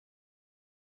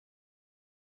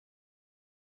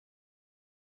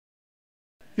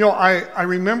I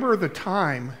remember the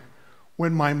time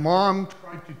when my mom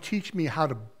tried to teach me how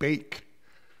to bake.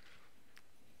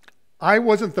 I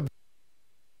wasn't the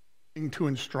best to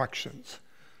instructions.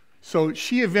 So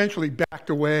she eventually backed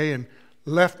away and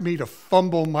left me to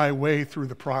fumble my way through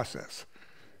the process.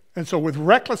 And so with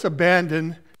reckless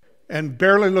abandon and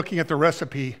barely looking at the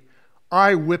recipe,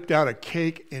 I whipped out a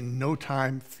cake in no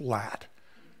time flat.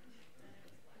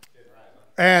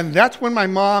 And that's when my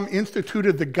mom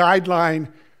instituted the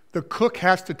guideline, the cook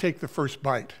has to take the first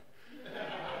bite.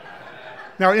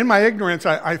 Now, in my ignorance,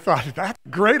 I thought, that's a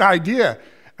great idea.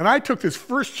 And I took this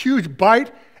first huge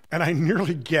bite, and I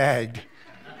nearly gagged.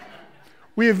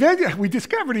 We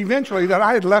discovered eventually that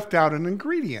I had left out an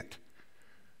ingredient.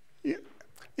 And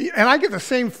I get the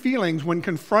same feelings when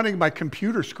confronting my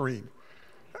computer screen.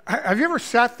 Have you ever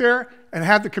sat there and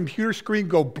had the computer screen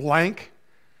go blank,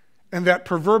 and that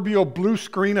proverbial blue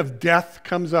screen of death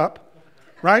comes up,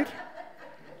 right?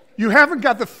 You haven't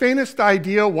got the faintest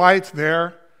idea why it's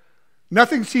there.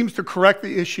 Nothing seems to correct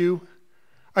the issue.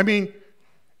 I mean,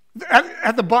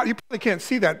 at the bottom, you probably can't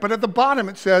see that, but at the bottom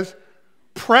it says,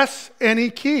 press any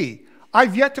key.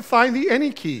 I've yet to find the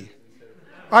any key.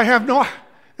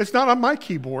 It's not on my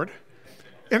keyboard.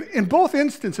 In both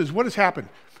instances, what has happened?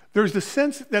 There's the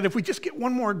sense that if we just get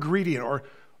one more ingredient or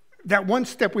that one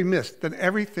step we missed, then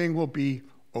everything will be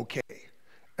okay.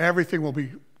 Everything will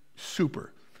be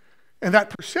super. And that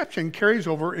perception carries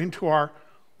over into our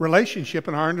relationship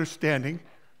and our understanding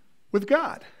with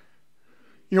God.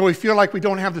 We feel like we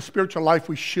don't have the spiritual life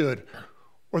we should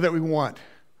or that we want.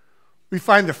 We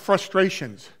find the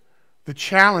frustrations, the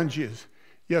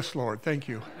yes, Lord, thank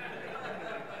you.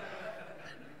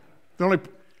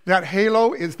 That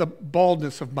halo is the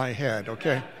baldness of my head,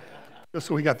 okay? Just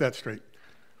so we got that straight.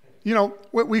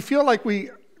 We feel like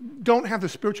we don't have the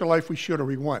spiritual life we should or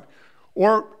we want.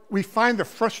 Or we find the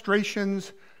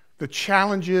frustrations, the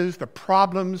challenges, the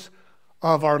problems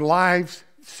of our lives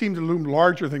seem to loom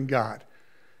larger than God.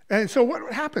 And so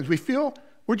what happens? We feel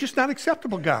we're just not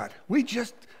acceptable, God. We're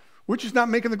just not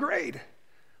making the grade.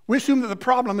 We assume that the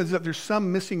problem is that there's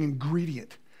some missing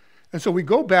ingredient. And so we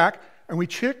go back and we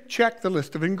check the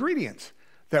list of ingredients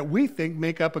that we think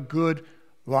make up a good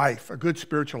life, a good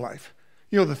spiritual life.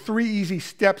 The 3 easy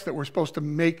steps that we're supposed to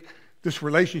make this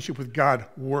relationship with God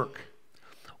work.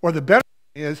 Or the better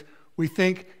thing is, we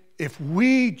think if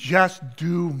we just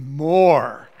do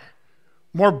more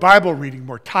Bible reading,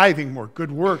 more tithing, more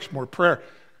good works, more prayer,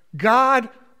 God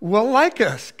will like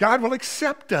us. God will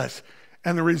accept us.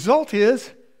 And the result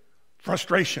is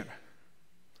frustration.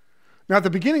 Now, at the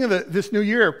beginning of this new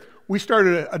year, we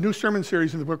started a new sermon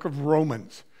series in the book of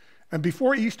Romans. And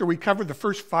before Easter, we covered the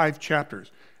first 5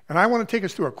 chapters. And I want to take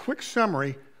us through a quick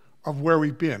summary of where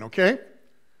we've been, okay?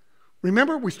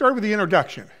 Remember, we started with the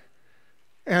introduction.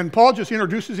 And Paul just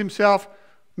introduces himself,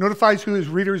 notifies who his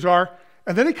readers are,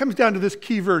 and then he comes down to this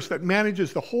key verse that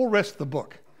manages the whole rest of the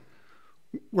book,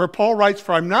 where Paul writes,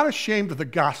 "For I'm not ashamed of the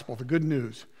gospel," the good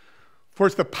news, "for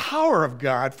it's the power of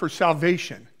God for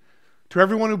salvation to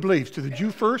everyone who believes, to the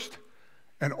Jew first,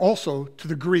 and also to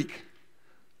the Greek,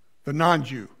 the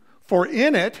non-Jew. For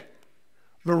in it,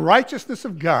 the righteousness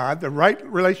of God," the right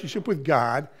relationship with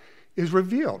God, "is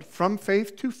revealed from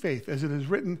faith to faith, as it is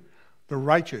written, the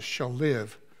righteous shall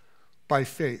live by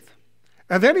faith."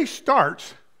 And then he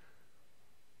starts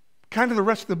kind of the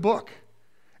rest of the book.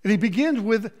 And he begins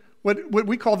with what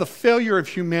we call the failure of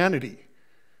humanity.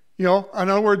 In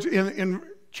other words, in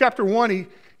chapter 1,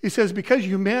 he says, because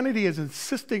humanity has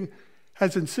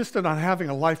insisted on having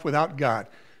a life without God,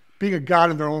 being a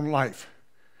God in their own life,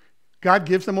 God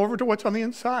gives them over to what's on the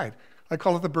inside. I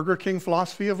call it the Burger King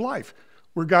philosophy of life,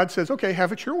 where God says, okay,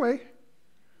 have it your way.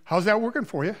 How's that working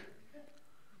for you?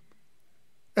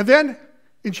 And then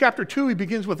in chapter 2, he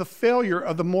begins with the failure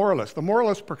of the moralist. The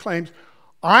moralist proclaims,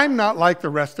 I'm not like the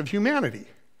rest of humanity.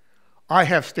 I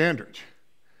have standards.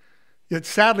 Yet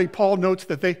sadly, Paul notes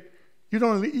that you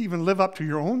don't even live up to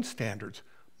your own standards,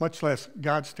 much less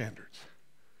God's standards.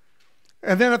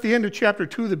 And then at the end of chapter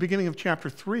 2, the beginning of chapter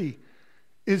 3,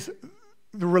 is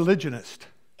the religionist.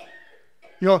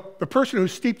 The person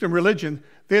who's steeped in religion,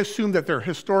 they assume that their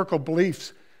historical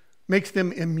beliefs makes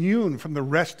them immune from the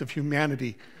rest of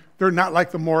humanity. They're not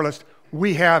like the moralist.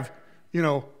 We have,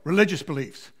 religious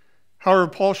beliefs. However,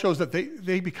 Paul shows that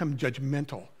they become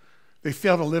judgmental. They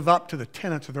fail to live up to the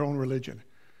tenets of their own religion.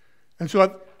 And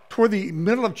so toward the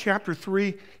middle of chapter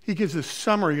 3, he gives a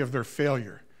summary of their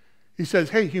failure. He says,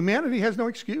 hey, humanity has no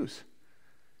excuse.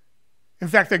 In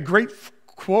fact, that great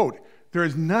quote, there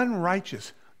is none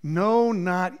righteous, no,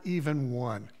 not even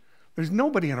one. There's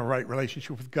nobody in a right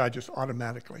relationship with God just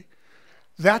automatically.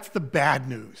 That's the bad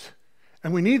news.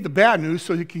 And we need the bad news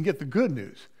so you can get the good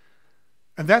news.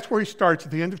 And that's where he starts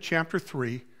at the end of chapter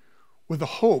 3 with the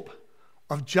hope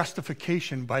of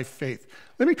justification by faith.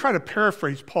 Let me try to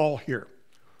paraphrase Paul here.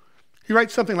 He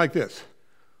writes something like this: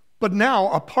 but now,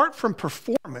 apart from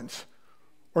performance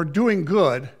or doing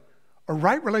good, a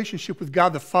right relationship with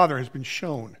God the Father has been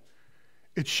shown.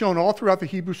 It's shown all throughout the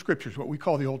Hebrew Scriptures, what we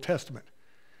call the Old Testament.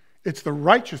 It's the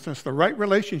righteousness, the right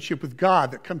relationship with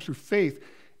God that comes through faith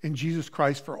in Jesus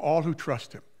Christ for all who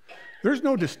trust him. There's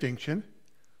no distinction,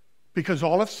 because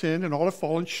all have sinned and all have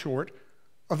fallen short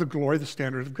of the glory of the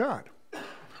standard of God.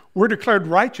 We're declared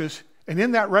righteous, and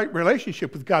in that right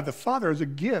relationship with God the Father as a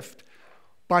gift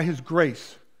by his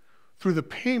grace through the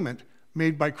payment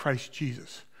made by Christ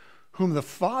Jesus, whom the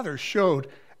Father showed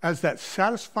as that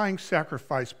satisfying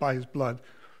sacrifice by his blood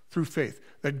through faith,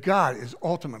 that God is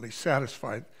ultimately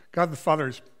satisfied. God the Father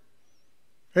is,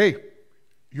 hey,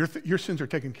 your sins are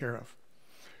taken care of.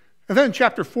 And then in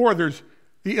chapter 4, there's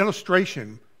the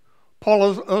illustration.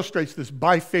 Paul illustrates this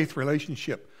by faith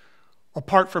relationship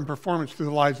apart from performance through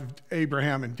the lives of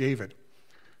Abraham and David.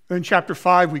 Then in chapter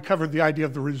 5, we covered the idea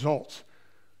of the results.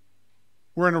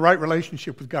 We're in a right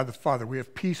relationship with God the Father. We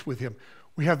have peace with him.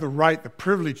 We have the right, the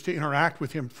privilege to interact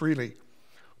with him freely.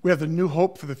 We have the new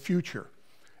hope for the future.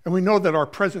 And we know that our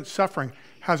present suffering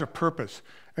has a purpose.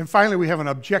 And finally, we have an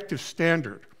objective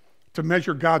standard to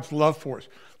measure God's love for us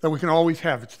that we can always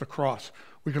have. It's the cross.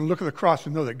 We can look at the cross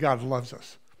and know that God loves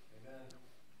us. Amen.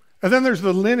 And then there's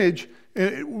the lineage.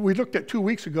 We looked at 2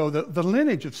 weeks ago, the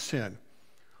lineage of sin.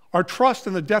 Our trust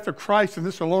in the death of Christ, and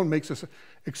this alone makes us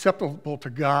acceptable to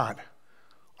God.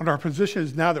 And our position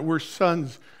is now that we're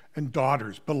sons and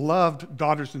daughters, beloved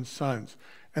daughters and sons.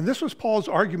 And this was Paul's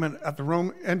argument at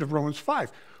the end of Romans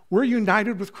 5. We're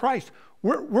united with Christ.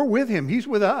 We're with him. He's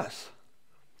with us.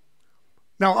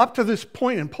 Now, up to this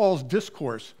point in Paul's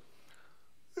discourse,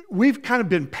 we've kind of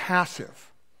been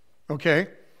passive, okay?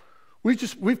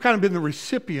 We've kind of been the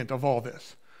recipient of all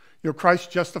this. You know,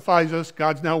 Christ justifies us.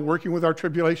 God's now working with our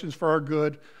tribulations for our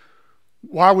good.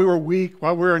 While we were weak,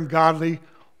 while we were ungodly,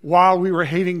 while we were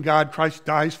hating God, Christ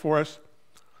dies for us.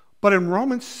 But in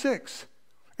Romans 6,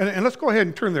 and let's go ahead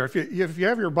and turn there. If you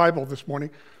have your Bible this morning,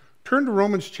 turn to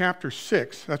Romans chapter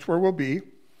 6. That's where we'll be.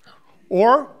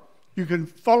 Or you can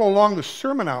follow along the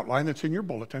sermon outline that's in your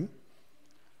bulletin.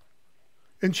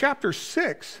 In chapter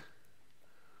 6,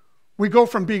 we go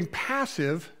from being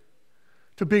passive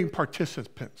to being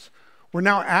participants. We're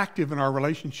now active in our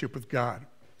relationship with God.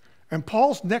 And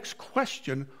Paul's next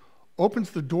question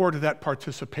opens the door to that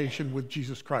participation with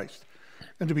Jesus Christ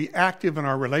and to be active in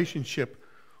our relationship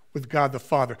with God the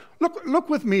Father. Look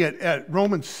with me at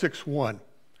Romans 6:1,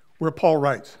 where Paul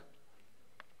writes.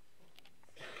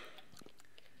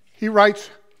 He writes,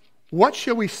 what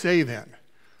shall we say then?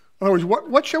 In other words,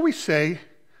 what shall we say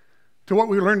to what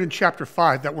we learned in chapter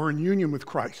 5, that we're in union with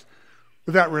Christ,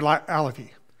 with that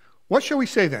reality? What shall we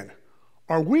say then?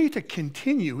 Are we to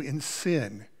continue in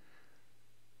sin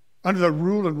under the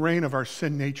rule and reign of our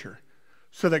sin nature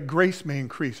so that grace may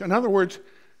increase? In other words,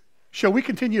 shall we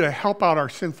continue to help out our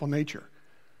sinful nature?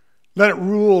 Let it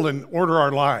rule and order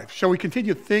our lives? Shall we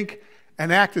continue to think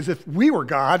and act as if we were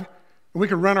God and we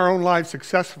could run our own lives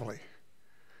successfully?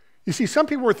 You see, some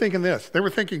people were thinking this. They were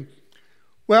thinking,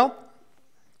 well,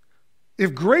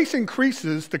 if grace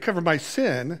increases to cover my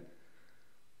sin,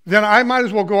 then I might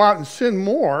as well go out and sin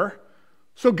more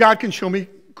so God can show me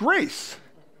grace.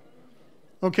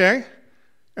 Okay?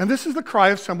 And this is the cry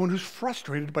of someone who's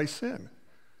frustrated by sin.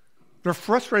 They're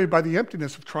frustrated by the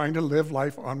emptiness of trying to live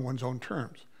life on one's own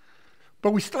terms.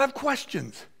 But we still have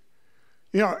questions.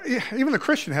 You know, even the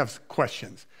Christian has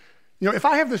questions. You know, if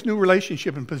I have this new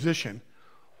relationship and position,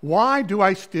 why do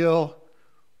I still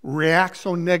react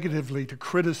so negatively to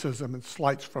criticism and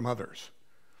slights from others?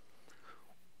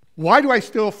 Why do I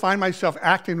still find myself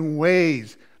acting in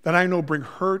ways that I know bring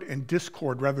hurt and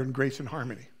discord rather than grace and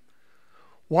harmony?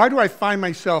 Why do I find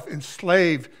myself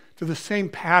enslaved to the same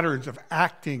patterns of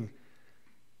acting,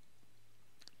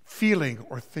 feeling,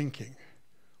 or thinking?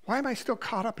 Why am I still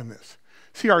caught up in this?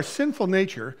 See, our sinful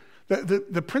nature,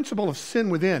 the principle of sin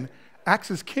within, acts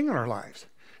as king in our lives.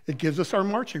 It gives us our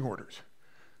marching orders.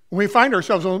 When we find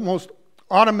ourselves almost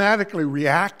automatically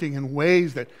reacting in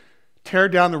ways that tear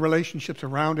down the relationships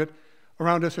around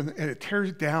us, and it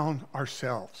tears down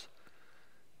ourselves.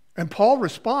 And Paul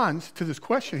responds to this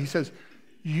question. He says,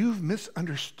 you've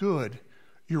misunderstood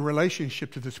your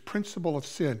relationship to this principle of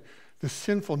sin, the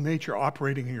sinful nature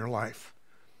operating in your life.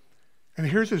 And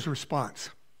here's his response.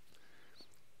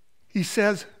 He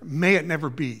says, may it never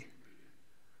be.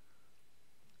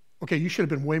 Okay, you should have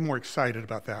been way more excited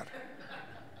about that.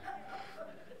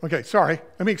 Okay, sorry.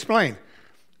 Let me explain.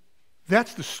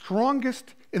 That's the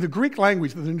strongest, in the Greek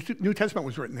language that the New Testament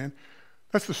was written in,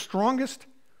 that's the strongest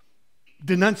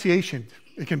denunciation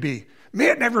it can be. May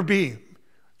it never be.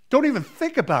 Don't even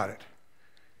think about it.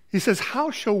 He says, how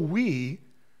shall we,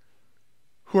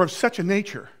 who are of such a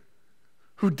nature,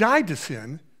 who died to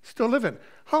sin, still live in?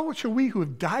 How shall we who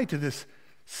have died to this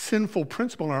sinful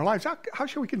principle in our lives, how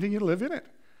shall we continue to live in it?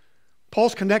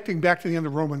 Paul's connecting back to the end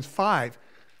of Romans 5,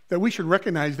 that we should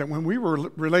recognize that when we were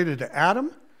related to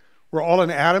Adam, we're all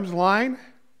in Adam's line,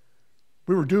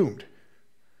 we were doomed.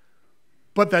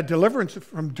 But that deliverance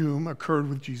from doom occurred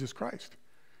with Jesus Christ.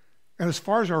 And as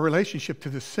far as our relationship to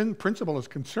the sin principle is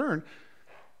concerned,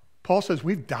 Paul says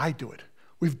we've died to it.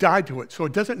 We've died to it, so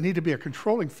it doesn't need to be a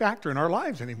controlling factor in our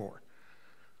lives anymore.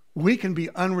 We can be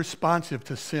unresponsive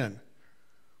to sin.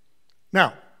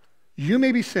 Now, you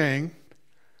may be saying,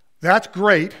 that's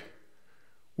great.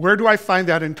 Where do I find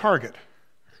that in Target?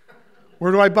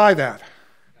 Where do I buy that?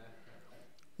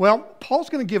 Well, Paul's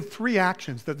going to give 3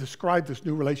 actions that describe this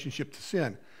new relationship to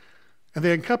sin. And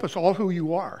they encompass all who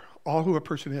you are, all who a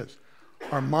person is.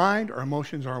 Our mind, our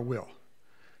emotions, our will.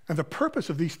 And the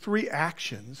purpose of these 3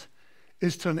 actions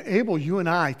is to enable you and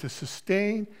I to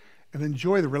sustain and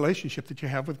enjoy the relationship that you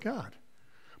have with God.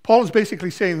 Paul is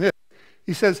basically saying this.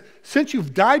 He says, since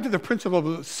you've died to the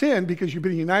principle of sin because you've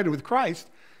been united with Christ,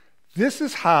 this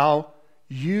is how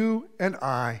you and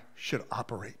I should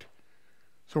operate.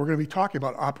 So we're going to be talking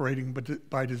about operating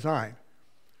by design.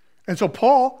 And so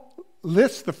Paul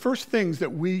lists the first things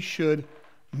that we should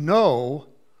know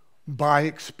by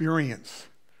experience.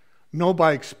 Know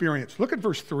by experience. Look at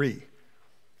verse 3.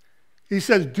 He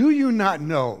says, do you not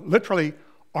know, literally,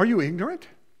 are you ignorant?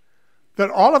 That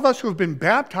all of us who have been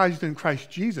baptized in Christ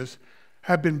Jesus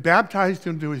have been baptized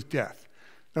into his death.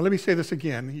 Now let me say this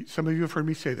again. Some of you have heard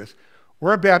me say this.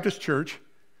 We're a Baptist church,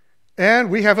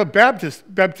 and we have a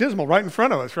baptismal right in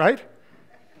front of us, right?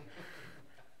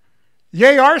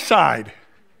 Yay, our side.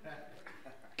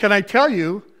 Can I tell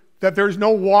you that there's no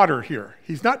water here?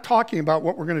 He's not talking about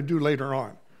what we're going to do later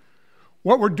on.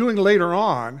 What we're doing later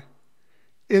on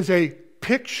is a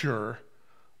picture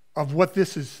of what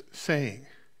this is saying.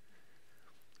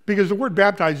 Because the word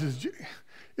baptize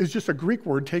is just a Greek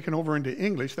word taken over into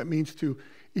English that means to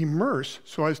immerse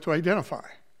so as to identify.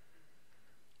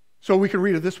 So we can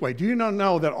read it this way. Do you not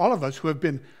know that all of us who have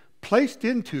been placed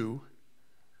into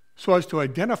so as to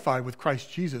identify with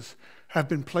Christ Jesus have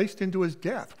been placed into his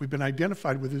death? We've been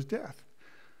identified with his death.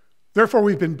 Therefore,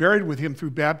 we've been buried with him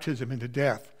through baptism into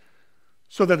death,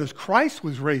 so that as Christ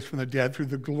was raised from the dead through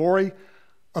the glory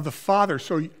of the Father,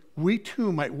 so we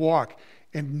too might walk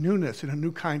in newness, in a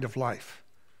new kind of life.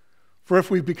 For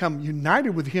if we've become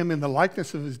united with him in the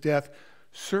likeness of his death,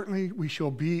 certainly we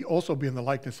shall also be in the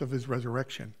likeness of his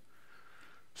resurrection.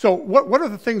 So what are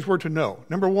the things we're to know?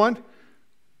 Number 1,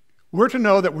 we're to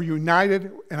know that we're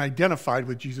united and identified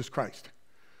with Jesus Christ.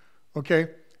 Okay?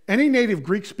 Any native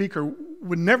Greek speaker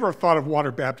would never have thought of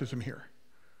water baptism here.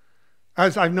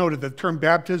 As I've noted, the term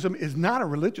baptism is not a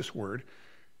religious word.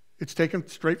 It's taken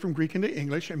straight from Greek into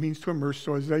English. It means to immerse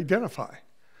so as to identify.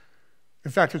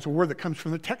 In fact, it's a word that comes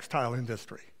from the textile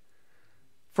industry.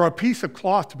 For a piece of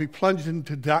cloth to be plunged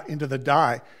into the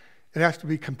dye, it has to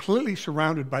be completely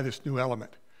surrounded by this new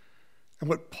element. And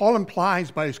what Paul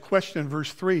implies by his question in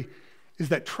verse 3 is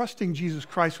that trusting Jesus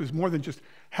Christ was more than just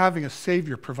having a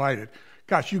Savior provided.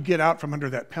 Gosh, you get out from under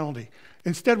that penalty.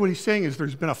 Instead, what he's saying is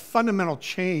there's been a fundamental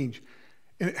change,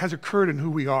 and it has occurred in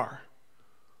who we are.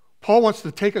 Paul wants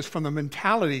to take us from the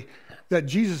mentality that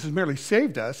Jesus has merely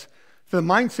saved us to the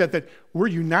mindset that we're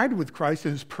united with Christ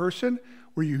in his person,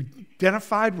 we're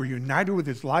identified, we're united with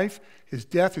his life, his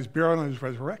death, his burial, and his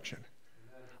resurrection.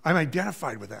 I'm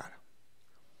identified with that.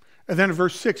 And then in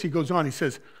verse 6, he goes on, he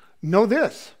says, know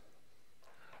this,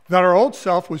 that our old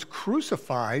self was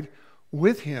crucified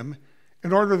with him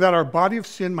in order that our body of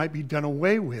sin might be done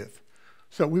away with,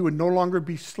 so that we would no longer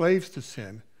be slaves to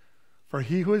sin, for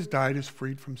he who has died is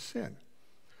freed from sin.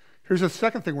 Here's the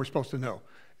second thing we're supposed to know,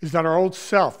 is that our old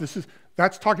self,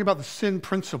 that's talking about the sin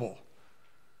principle.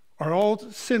 Our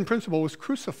old sin principle was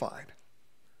crucified.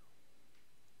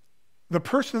 The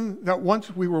person that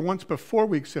we were once before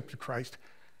we accepted Christ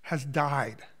has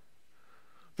died.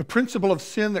 The principle of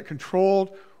sin that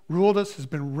ruled us has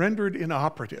been rendered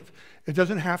inoperative. It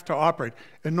doesn't have to operate.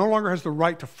 It no longer has the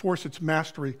right to force its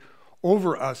mastery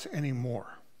over us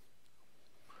anymore.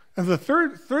 And the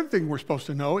third thing we're supposed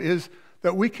to know is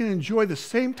that we can enjoy the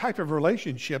same type of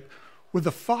relationship with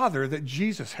the Father that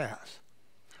Jesus has.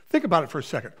 Think about it for a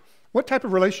second. What type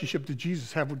of relationship did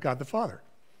Jesus have with God the Father?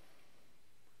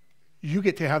 You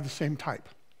get to have the same type.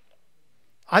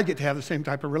 I get to have the same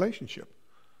type of relationship.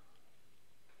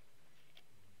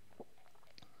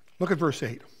 Look at verse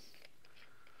 8.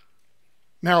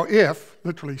 Now if,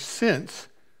 literally since,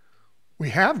 we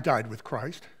have died with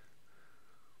Christ,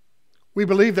 we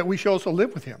believe that we shall also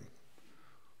live with him,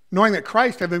 knowing that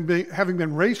Christ, having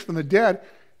been raised from the dead,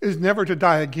 is never to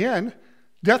die again.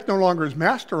 Death no longer is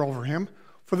master over him.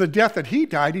 For the death that he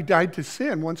died to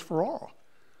sin once for all.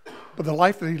 But the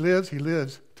life that he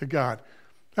lives to God.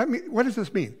 What does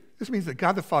this mean? This means that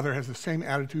God the Father has the same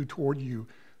attitude toward you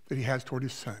that he has toward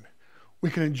his Son. We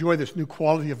can enjoy this new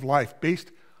quality of life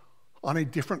based on a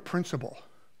different principle.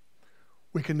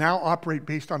 We can now operate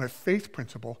based on a faith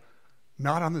principle,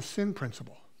 not on the sin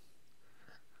principle.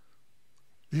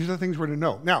 These are the things we're to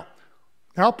know.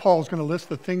 Now Paul is going to list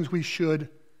the things we should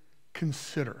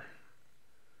consider.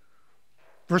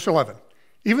 Verse 11,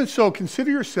 even so, consider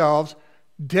yourselves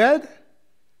dead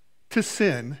to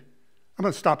sin. I'm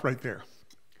going to stop right there.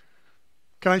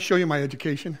 Can I show you my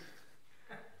education?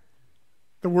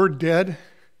 The word dead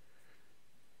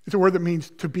is a word that means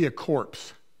to be a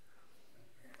corpse.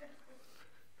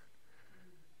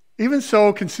 Even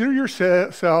so, consider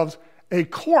yourselves a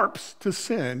corpse to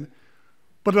sin,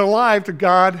 but alive to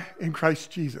God in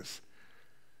Christ Jesus.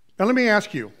 Now let me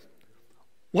ask you,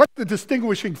 what's the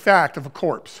distinguishing fact of a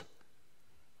corpse?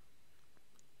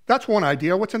 That's one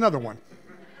idea. What's another one?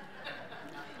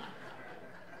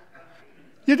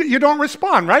 You don't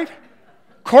respond, right?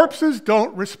 Corpses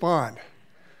don't respond.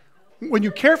 When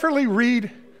you carefully read,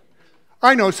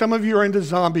 I know some of you are into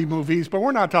zombie movies, but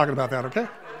we're not talking about that, okay?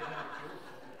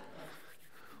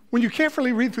 When you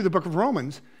carefully read through the book of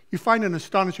Romans, you find an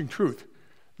astonishing truth.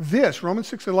 This,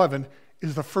 Romans 6:11,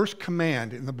 is the first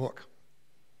command in the book.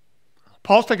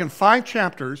 Paul's taken 5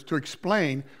 chapters to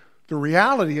explain the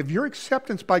reality of your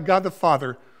acceptance by God the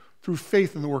Father through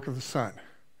faith in the work of the Son.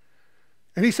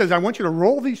 And he says, I want you to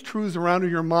roll these truths around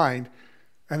in your mind,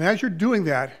 and as you're doing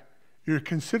that, you're to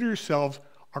consider yourselves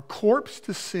a corpse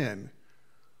to sin,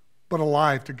 but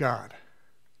alive to God.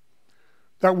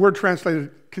 That word translated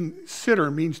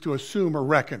consider means to assume or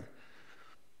reckon.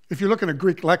 If you look in a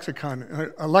Greek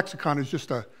lexicon, a lexicon is just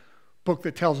a book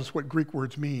that tells us what Greek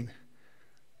words mean.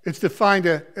 It's defined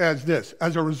as this: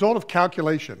 as a result of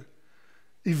calculation,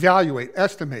 evaluate,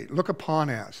 estimate, look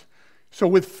upon as. So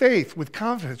with faith, with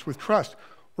confidence, with trust,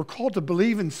 we're called to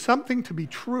believe in something to be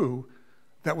true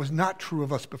that was not true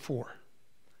of us before.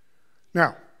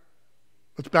 Now,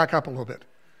 let's back up a little bit.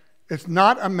 It's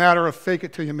not a matter of fake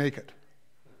it till you make it,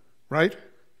 right?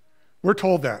 We're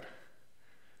told that.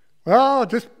 Well,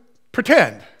 just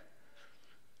pretend.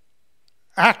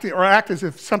 Act as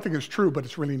if something is true, but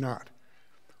it's really not.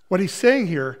 What he's saying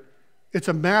here, it's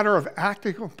a matter of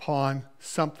acting upon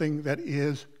something that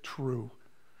is true.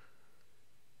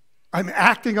 I'm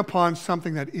acting upon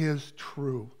something that is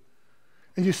true.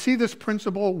 And you see this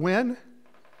principle when?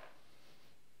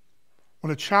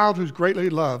 When a child who's greatly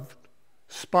loved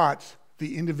spots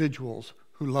the individuals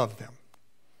who love them.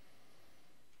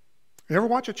 You ever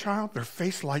watch a child? Their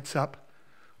face lights up,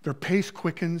 their pace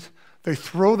quickens, they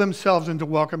throw themselves into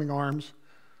welcoming arms.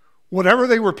 Whatever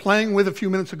they were playing with a few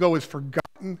minutes ago is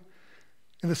forgotten.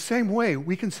 In the same way,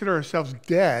 we consider ourselves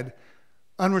dead,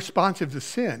 unresponsive to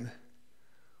sin,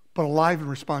 but alive and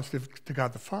responsive to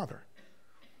God the Father.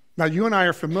 Now, you and I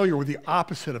are familiar with the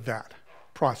opposite of that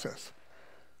process.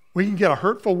 We can get a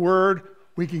hurtful word,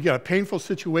 we can get a painful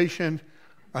situation,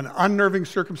 an unnerving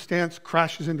circumstance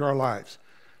crashes into our lives,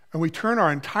 and we turn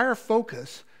our entire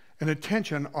focus and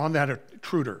attention on that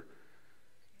intruder.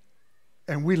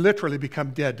 And we literally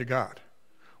become dead to God.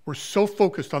 We're so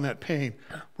focused on that pain.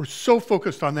 We're so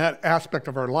focused on that aspect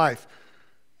of our life.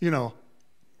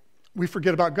 We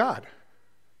forget about God.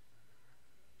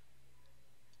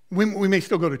 We may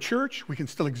still go to church. We can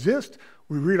still exist.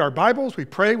 We read our Bibles. We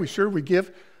pray. We serve. We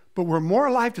give. But we're more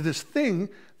alive to this thing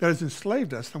that has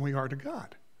enslaved us than we are to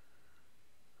God.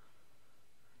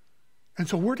 And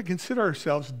so we're to consider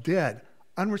ourselves dead,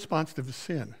 unresponsive to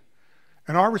sin.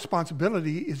 And our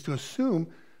responsibility is to assume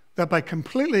that by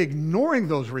completely ignoring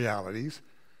those realities,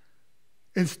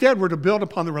 instead we're to build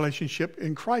upon the relationship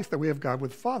in Christ that we have God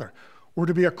with the Father. We're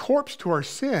to be a corpse to our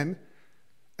sin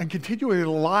and continually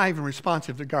alive and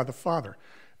responsive to God the Father.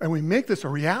 And we make this a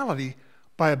reality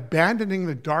by abandoning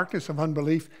the darkness of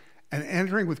unbelief and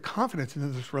entering with confidence into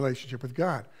this relationship with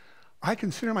God. I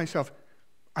consider myself,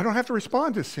 I don't have to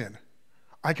respond to sin.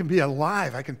 I can be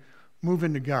alive. I can move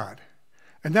into God.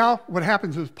 And now what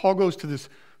happens is Paul goes to this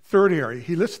third area.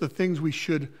 He lists the things we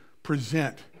should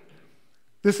present.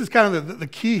 This is kind of the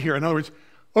key here. In other words,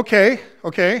 okay,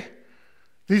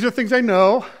 these are things I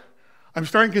know. I'm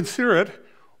starting to consider it.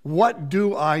 What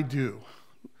do I do?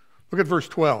 Look at verse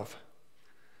 12.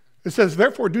 It says,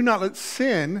 therefore do not let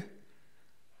sin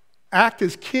act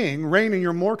as king, reign in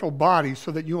your mortal body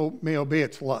so that you may obey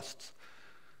its lusts.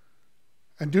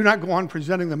 And do not go on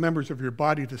presenting the members of your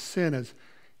body to sin as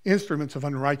instruments of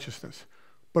unrighteousness,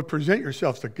 but present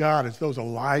yourselves to God as those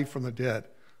alive from the dead,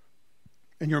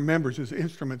 and your members as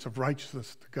instruments of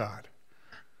righteousness to God.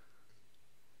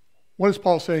 What is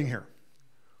Paul saying here?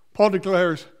 Paul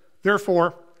declares,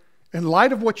 therefore, in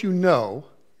light of what you know,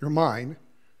 your mind,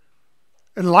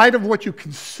 in light of what you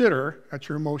consider, that's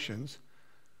your emotions,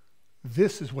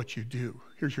 this is what you do.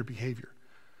 Here's your behavior.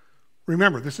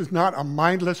 Remember, this is not a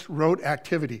mindless rote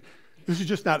activity. This is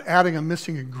just not adding a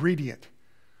missing ingredient.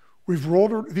 We've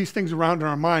rolled these things around in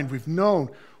our mind. We've known,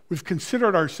 we've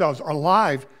considered ourselves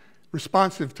alive,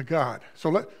 responsive to God.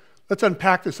 So let's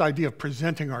unpack this idea of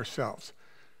presenting ourselves.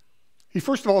 He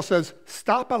first of all says,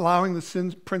 stop allowing the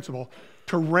sin principle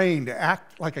to reign, to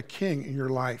act like a king in your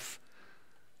life.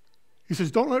 He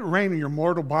says, don't let it reign in your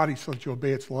mortal body so that you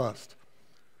obey its lust.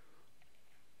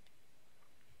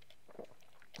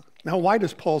 Now, why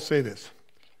does Paul say this?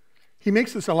 He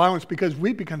makes this allowance because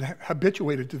we become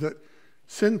habituated to the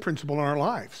sin principle in our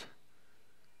lives.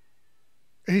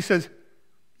 And he says,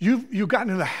 you've gotten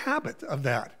in the habit of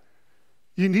that.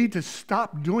 You need to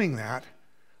stop doing that,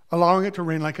 allowing it to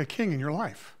reign like a king in your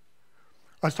life.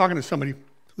 I was talking to somebody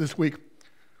this week,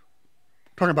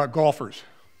 talking about golfers.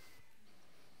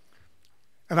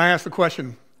 And I asked the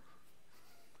question,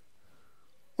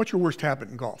 what's your worst habit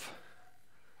in golf?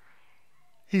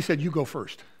 He said, you go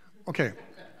first. Okay.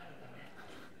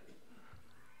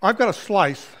 I've got a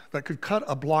slice that could cut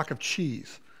a block of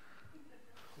cheese.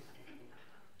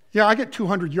 Yeah, I get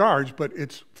 200 yards, but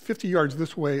it's 50 yards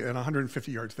this way and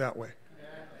 150 yards that way.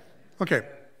 Okay.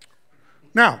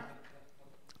 Now,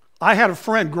 I had a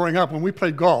friend growing up when we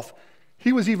played golf.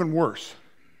 He was even worse.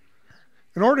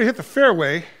 In order to hit the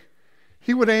fairway,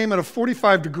 he would aim at a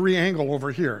 45-degree angle over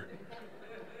here.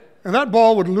 And that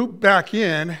ball would loop back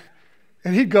in,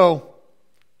 and he'd go,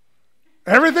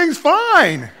 everything's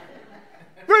fine.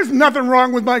 There's nothing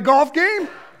wrong with my golf game,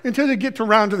 until you get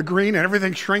around to the green and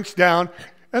everything shrinks down,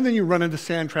 and then you run into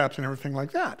sand traps and everything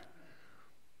like that.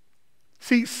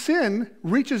 See, sin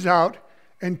reaches out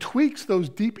and tweaks those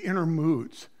deep inner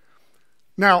moods.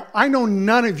 Now, I know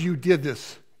none of you did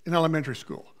this in elementary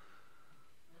school.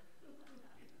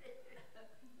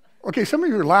 Okay, some of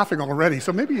you are laughing already,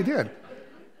 so maybe you did.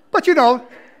 But you know,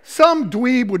 some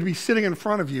dweeb would be sitting in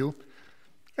front of you,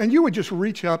 and you would just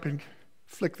reach up and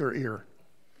flick their ear.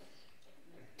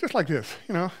 Just like this,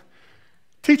 you know.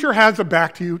 Teacher has the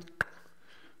back to you,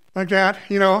 like that,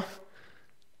 you know.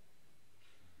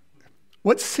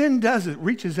 What sin does, it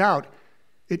reaches out.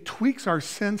 It tweaks our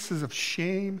senses of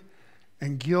shame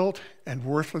and guilt and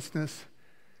worthlessness.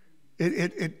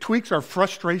 It tweaks our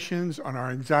frustrations and our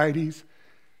anxieties.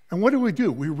 And what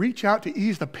do? We reach out to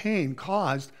ease the pain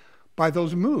caused by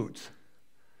those moods.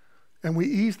 And we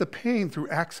ease the pain through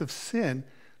acts of sin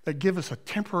that give us a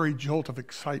temporary jolt of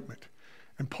excitement.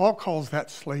 And Paul calls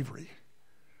that slavery.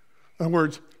 In other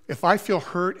words, if I feel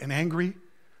hurt and angry,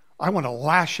 I want to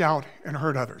lash out and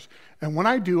hurt others. And when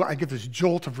I do, I get this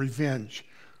jolt of revenge.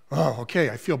 Oh, okay,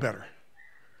 I feel better.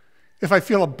 If I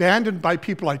feel abandoned by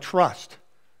people I trust,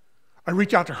 I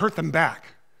reach out to hurt them back,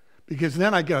 because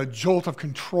then I get a jolt of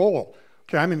control.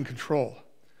 Okay, I'm in control.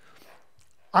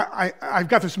 I've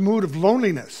got this mood of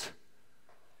loneliness,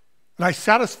 and I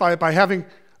satisfy it by having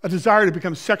a desire to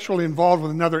become sexually involved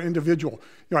with another individual.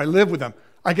 You know, I live with them.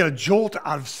 I get a jolt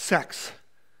out of sex.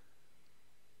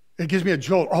 It gives me a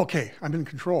jolt. Okay, I'm in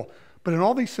control. But in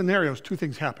all these scenarios, two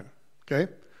things happen,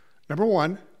 okay? Number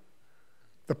one,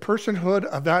 the personhood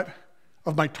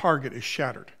of my target is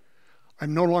shattered.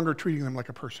 I'm no longer treating them like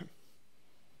a person.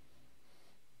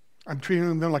 I'm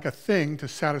treating them like a thing to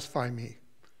satisfy me.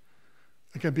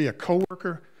 It can be a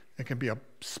coworker, it can be a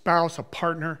spouse, a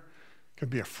partner, it can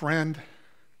be a friend.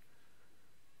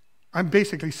 I'm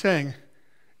basically saying,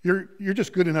 you're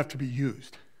just good enough to be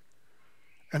used.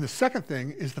 And the second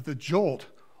thing is that the jolt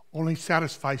only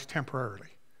satisfies temporarily.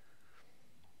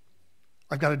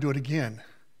 I've got to do it again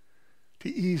to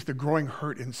ease the growing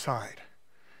hurt inside.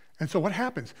 And so what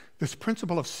happens? This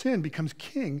principle of sin becomes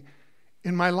king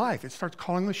in my life. It starts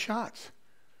calling the shots.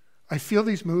 I feel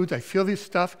these moods, I feel this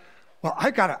stuff. Well,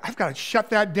 I've got to shut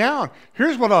that down.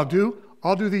 Here's what I'll do.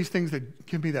 I'll do these things that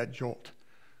give me that jolt.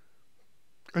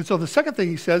 And so the second thing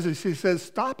he says is, he says,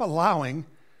 stop allowing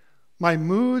my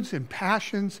moods and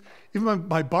passions, even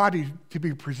my body, to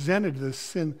be presented to this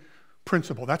sin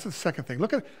principle. That's the second thing.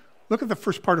 Look at the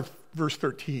first part of verse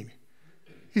 13.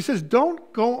 He says,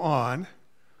 don't go on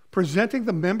presenting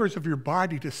the members of your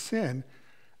body to sin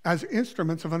as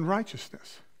instruments of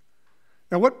unrighteousness.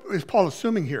 Now, what is Paul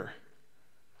assuming here?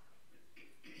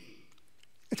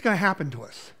 It's going to happen to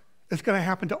us. It's going to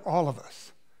happen to all of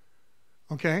us.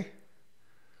 Okay?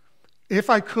 If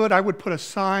I could, I would put a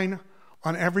sign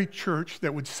on every church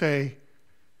that would say,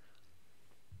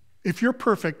 if you're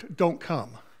perfect, don't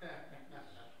come.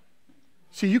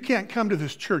 See, you can't come to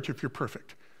this church if you're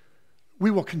perfect. We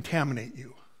will contaminate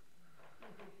you.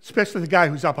 Especially the guy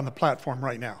who's up on the platform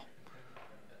right now.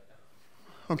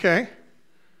 Okay?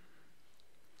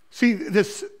 See,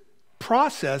 this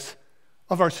process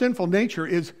of our sinful nature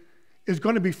is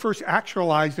going to be first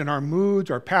actualized in our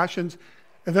moods, our passions,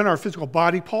 and then our physical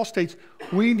body. Paul states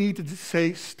we need to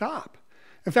say stop.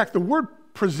 In fact, the word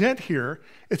present here,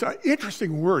 it's an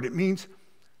interesting word. It means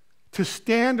to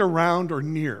stand around or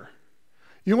near.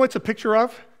 You know what it's a picture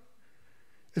of?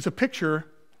 It's a picture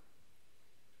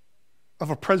of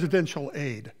a presidential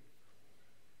aide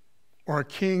or a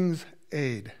king's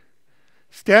aide.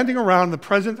 Standing around the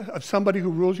presence of somebody who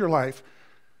rules your life,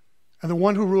 and the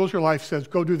one who rules your life says,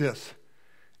 go do this,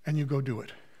 and you go do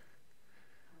it.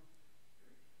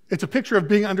 It's a picture of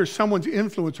being under someone's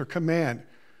influence or command.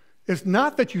 It's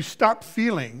not that you stop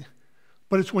feeling,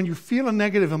 but it's when you feel a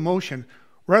negative emotion,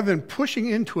 rather than pushing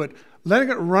into it, letting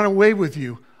it run away with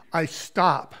you, I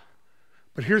stop.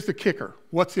 But here's the kicker.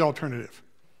 What's the alternative?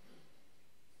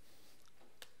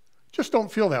 Just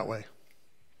don't feel that way.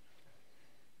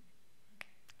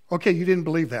 Okay, you didn't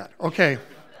believe that. Okay.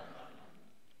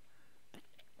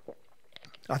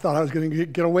 I thought I was going to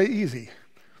get away easy.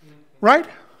 Right?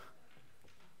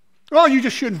 Well, you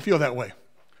just shouldn't feel that way.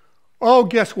 Oh,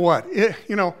 guess what? It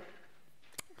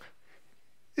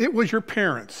was your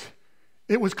parents.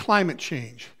 It was climate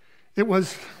change.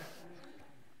 It's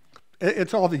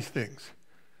all these things.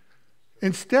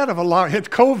 Instead of allowing, it's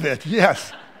COVID,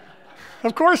 yes.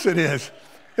 Of course it is.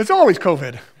 It's always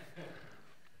COVID.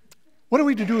 What are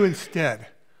we to do instead?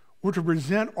 We're to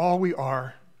present all we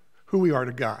are, who we are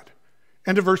to God.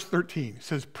 End of verse 13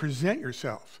 says, present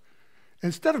yourselves.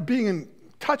 Instead of being in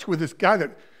touch with this guy,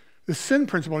 the sin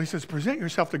principle, he says, present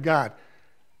yourself to God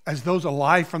as those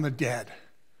alive from the dead.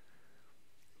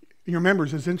 Your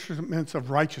members as instruments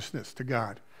of righteousness to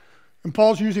God. And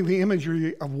Paul's using the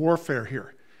imagery of warfare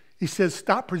here. He says,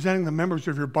 stop presenting the members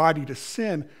of your body to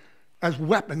sin as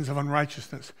weapons of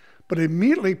unrighteousness, but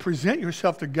immediately present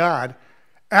yourself to God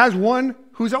as one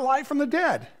who's alive from the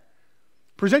dead.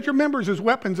 Present your members as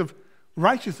weapons of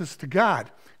righteousness to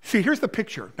God. See, here's the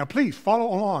picture. Now, please follow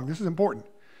along. This is important.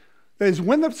 That is,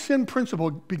 when the sin principle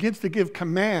begins to give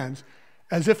commands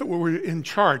as if it were in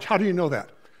charge, how do you know that?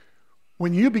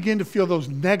 When you begin to feel those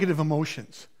negative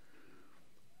emotions,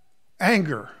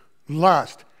 anger,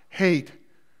 lust, hate,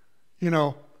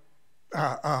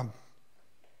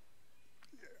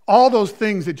 all those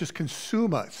things that just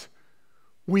consume us,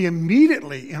 we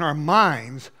immediately, in our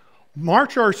minds,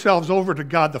 march ourselves over to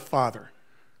God the Father.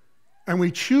 And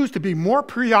we choose to be more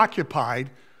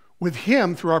preoccupied with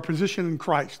Him through our position in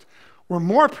Christ. We're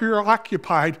more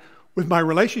preoccupied with my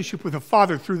relationship with the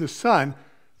Father through the Son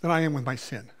than I am with my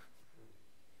sin.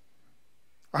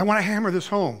 I want to hammer this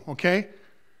home, okay?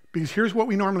 Because here's what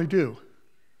we normally do.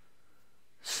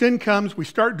 Sin comes, we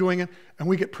start doing it, and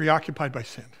we get preoccupied by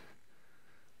sin.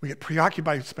 We get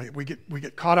preoccupied, we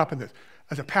get caught up in this.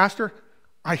 As a pastor,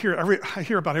 I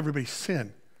hear about everybody's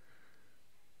sin.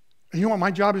 And you know what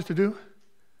my job is to do?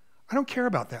 I don't care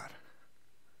about that.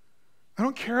 I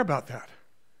don't care about that.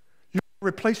 You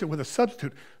replace it with a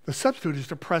substitute. The substitute is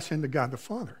to press into God the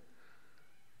Father.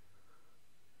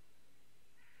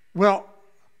 Well,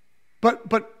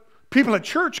 but people at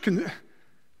church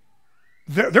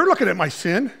they're looking at my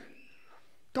sin.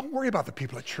 Don't worry about the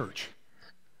people at church.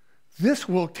 This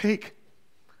will take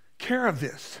care of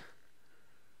this.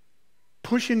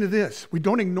 Push into this. We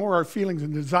don't ignore our feelings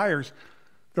and desires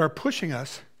that are pushing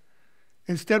us.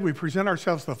 Instead, we present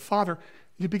ourselves to the Father.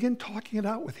 You begin talking it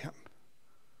out with Him.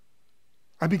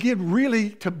 I begin really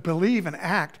to believe and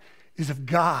act as if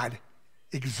God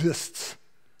exists.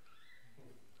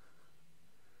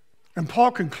 And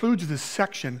Paul concludes this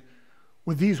section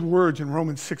with these words in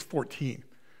Romans 6:14.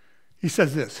 He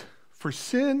says this, "For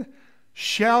sin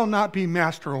shall not be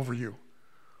master over you."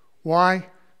 Why?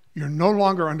 You're no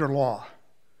longer under law.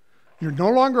 You're no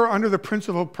longer under the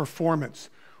principle of performance,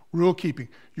 rule keeping.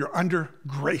 You're under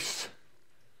grace.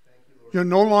 You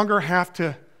no longer have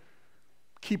to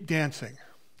keep dancing.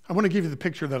 I want to give you the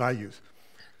picture that I use.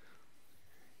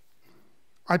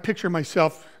 I picture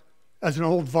myself as an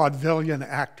old vaudevillian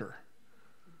actor.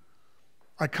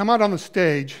 I come out on the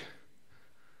stage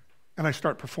and I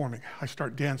start performing. I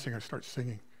start dancing, I start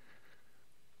singing.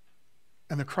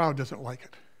 And the crowd doesn't like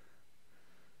it.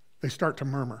 They start to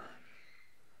murmur.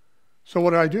 So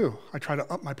what do? I try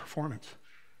to up my performance.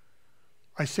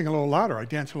 I sing a little louder, I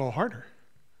dance a little harder.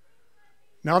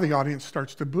 Now the audience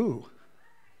starts to boo.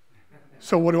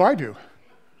 So what do?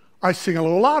 I sing a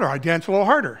little louder, I dance a little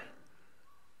harder.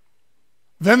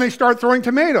 Then they start throwing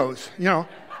tomatoes,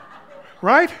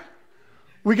 right?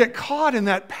 We get caught in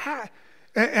that path,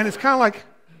 and it's kind of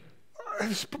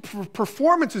like,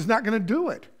 performance is not going to do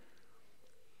it.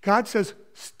 God says,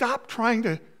 stop trying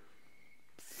to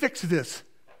fix this.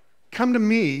 Come to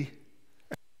me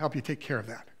and I'll help you take care of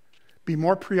that. Be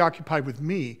more preoccupied with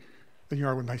me than you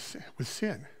are with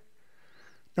sin.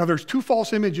 Now, there's two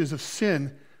false images of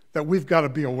sin that we've got to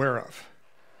be aware of.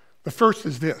 The first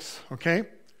is this, okay?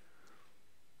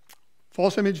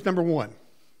 False image number one.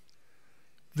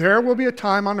 There will be a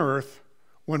time on earth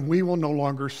when we will no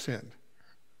longer sin.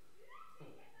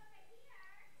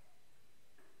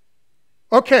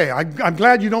 Okay, I'm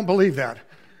glad you don't believe that.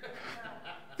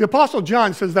 The Apostle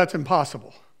John says that's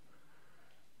impossible.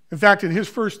 In fact, in his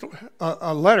first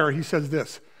letter, he says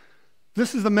this.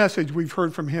 This is the message we've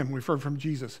heard from him. We've heard from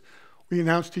Jesus. We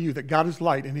announce to you that God is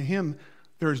light, and in him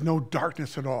there is no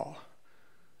darkness at all.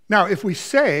 Now, if we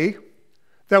say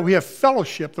that we have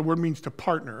fellowship, the word means to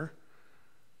partner.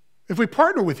 If we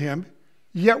partner with him,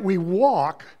 yet we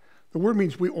walk, the word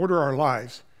means we order our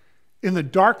lives. In the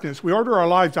darkness, we order our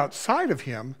lives outside of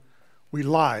him, we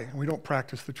lie, and we don't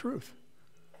practice the truth.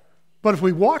 But if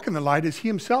we walk in the light as he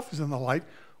himself is in the light,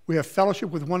 we have fellowship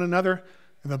with one another,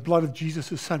 and the blood of Jesus,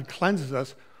 his son, cleanses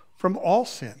us from all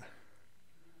sin.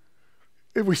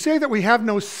 If we say that we have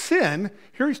no sin,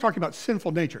 here he's talking about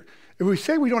sinful nature. If we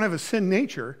say we don't have a sin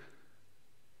nature,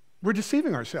 we're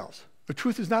deceiving ourselves. The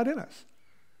truth is not in us.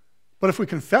 But if we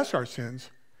confess our sins,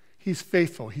 he's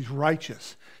faithful, he's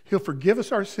righteous. He'll forgive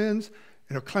us our sins,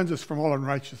 and he'll cleanse us from all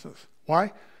unrighteousness.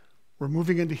 Why? We're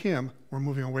moving into him. We're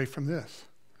moving away from this.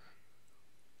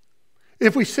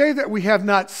 If we say that we have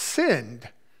not sinned,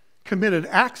 committed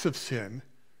acts of sin,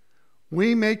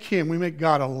 we make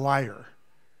God a liar,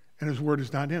 and his word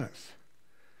is not in us.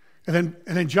 And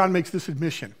then John makes this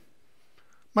admission.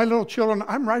 My little children,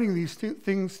 I'm writing these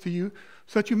things to you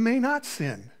so that you may not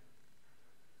sin.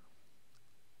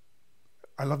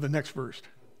 I love the next verse.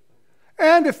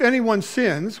 And if anyone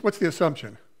sins, what's the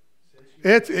assumption?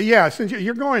 Since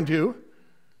you're going to,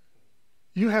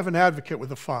 you have an advocate with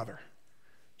the Father,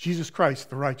 Jesus Christ,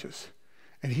 the righteous.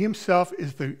 And he himself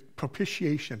is the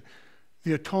propitiation,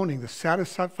 the atoning, the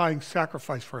satisfying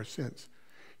sacrifice for our sins.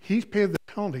 He's paid the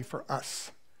penalty for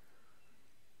us.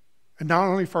 And not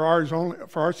only for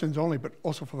our sins only, but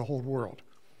also for the whole world.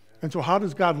 And so how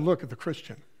does God look at the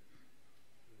Christian?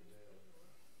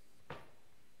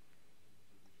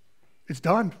 It's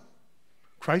done.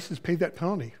 Christ has paid that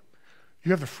penalty.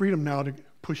 You have the freedom now to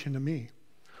push into me.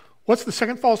 What's the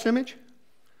second false image?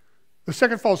 The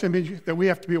second false image that we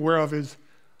have to be aware of is,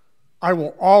 I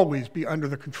will always be under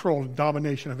the control and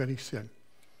domination of any sin.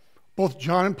 Both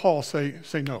John and Paul say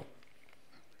no.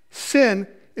 Sin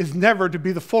is never to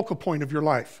be the focal point of your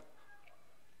life.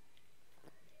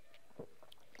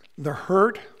 The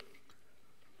hurt,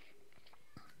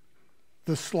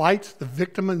 the slights, the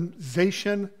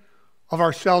victimization of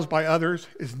ourselves by others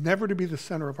is never to be the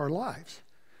center of our lives.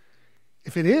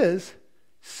 If it is,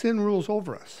 sin rules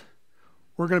over us.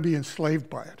 We're going to be enslaved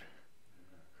by it.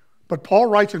 But Paul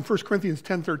writes in 1 Corinthians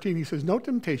 10:13, he says, no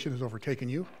temptation has overtaken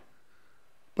you,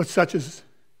 but such as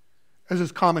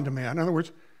is common to man. In other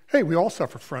words, hey, we all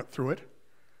suffer through it.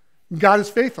 God is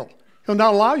faithful. He'll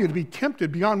not allow you to be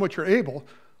tempted beyond what you're able,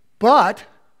 but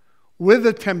with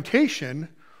the temptation,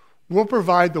 will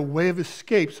provide the way of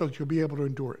escape so that you'll be able to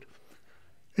endure it.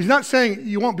 He's not saying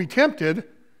you won't be tempted.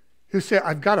 He'll say,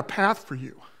 I've got a path for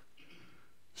you.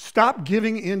 Stop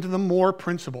giving into the more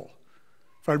principle.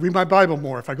 If I read my Bible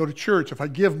more, if I go to church, if I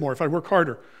give more, if I work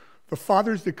harder, the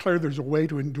Father's declared there's a way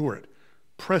to endure it.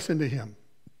 Press into him.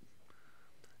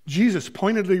 Jesus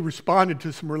pointedly responded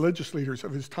to some religious leaders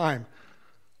of his time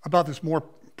about this more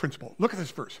principle. Look at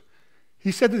this verse.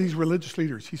 He said to these religious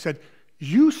leaders, he said,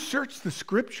 you search the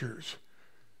scriptures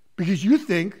because you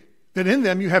think that in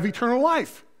them you have eternal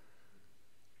life.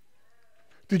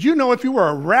 Did you know if you were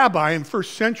a rabbi in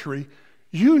first century,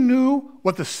 you knew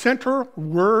what the center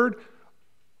word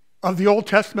of the Old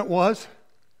Testament was?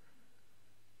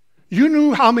 You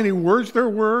knew how many words there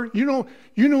were. You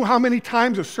knew how many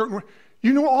times a certain word.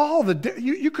 You knew all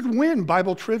you could win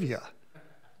Bible trivia.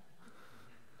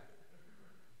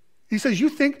 He says, you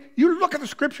look at the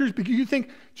scriptures because you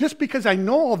think just because I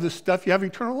know all this stuff, you have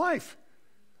eternal life.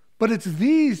 But it's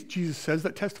these, Jesus says,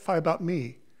 that testify about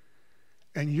me.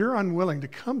 And you're unwilling to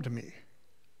come to me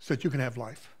so that you can have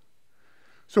life.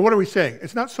 So what are we saying?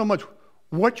 It's not so much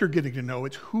what you're getting to know,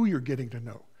 it's who you're getting to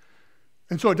know.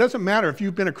 And so it doesn't matter if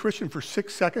you've been a Christian for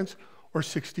 6 seconds or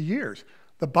 60 years.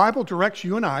 The Bible directs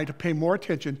you and I to pay more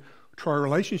attention to our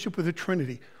relationship with the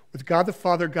Trinity, with God the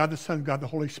Father, God the Son, God the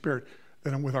Holy Spirit,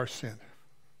 than with our sin.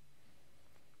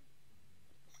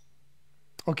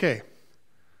 Okay.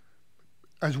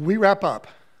 As we wrap up,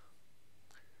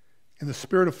 in the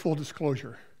spirit of full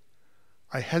disclosure,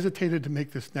 I hesitated to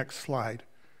make this next slide,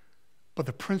 but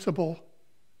the principle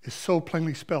is so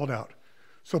plainly spelled out.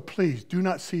 So please, do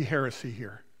not see heresy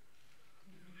here.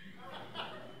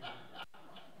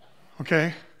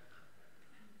 Okay?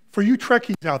 For you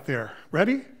Trekkies out there,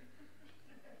 ready?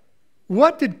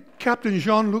 What did Captain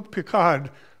Jean-Luc Picard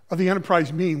of the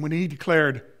Enterprise mean when he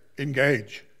declared,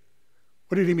 engage?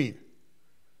 What did he mean?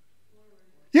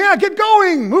 Yeah, get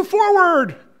going, move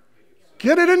forward.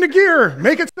 Get it into gear,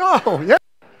 make it so.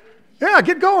 Yeah,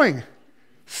 get going.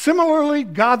 Similarly,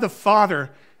 God the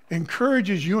Father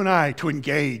encourages you and I to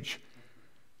engage.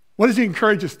 What does he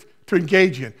encourage us to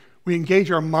engage in? We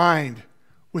engage our mind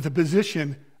with the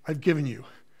position I've given you.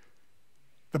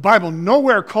 The Bible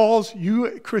nowhere calls you,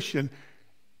 a Christian,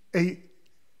 a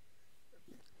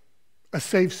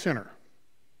saved sinner.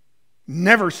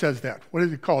 Never says that. What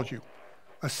does it call you?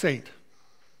 A saint.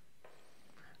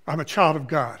 I'm a child of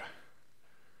God.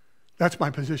 That's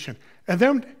my position. And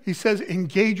then he says,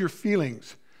 engage your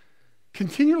feelings.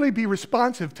 Continually be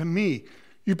responsive to me.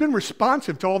 You've been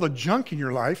responsive to all the junk in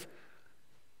your life.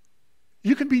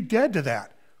 You could be dead to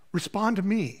that. Respond to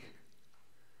me.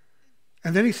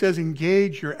 And then he says,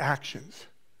 engage your actions.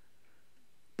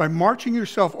 By marching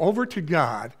yourself over to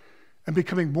God and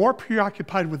becoming more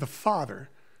preoccupied with the Father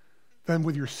than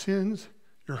with your sins,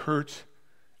 your hurts,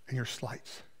 and your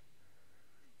slights.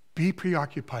 Be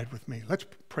preoccupied with me. Let's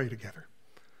pray together.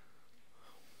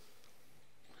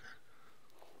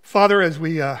 Father, as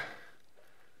we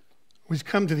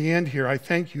come to the end here, I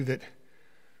thank you that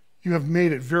you have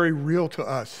made it very real to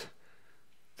us,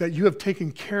 that you have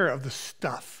taken care of the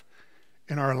stuff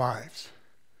in our lives.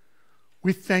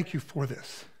 We thank you for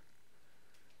this.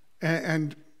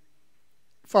 And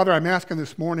Father, I'm asking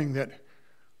this morning that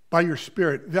by your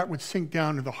Spirit, that would sink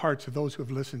down into the hearts of those who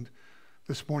have listened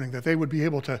this morning, that they would be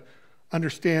able to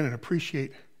understand and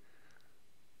appreciate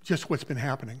just what's been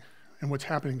happening and what's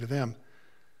happening to them.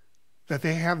 That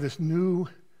they have this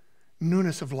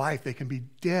newness of life. They can be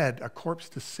dead, a corpse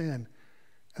to sin,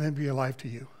 and then be alive to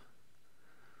you.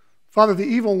 Father, the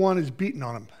evil one is beaten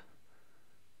on them.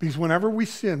 Because whenever we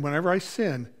sin, whenever I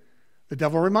sin, the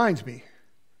devil reminds me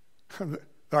that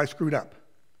I screwed up.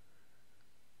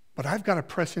 But I've got to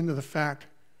press into the fact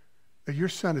that your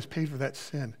Son has paid for that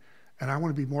sin, and I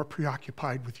want to be more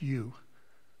preoccupied with you.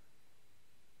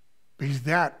 Because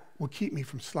that will keep me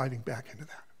from sliding back into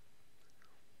that.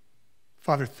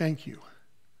 Father, thank you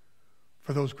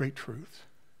for those great truths.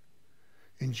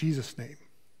 In Jesus' name,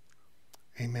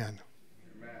 amen.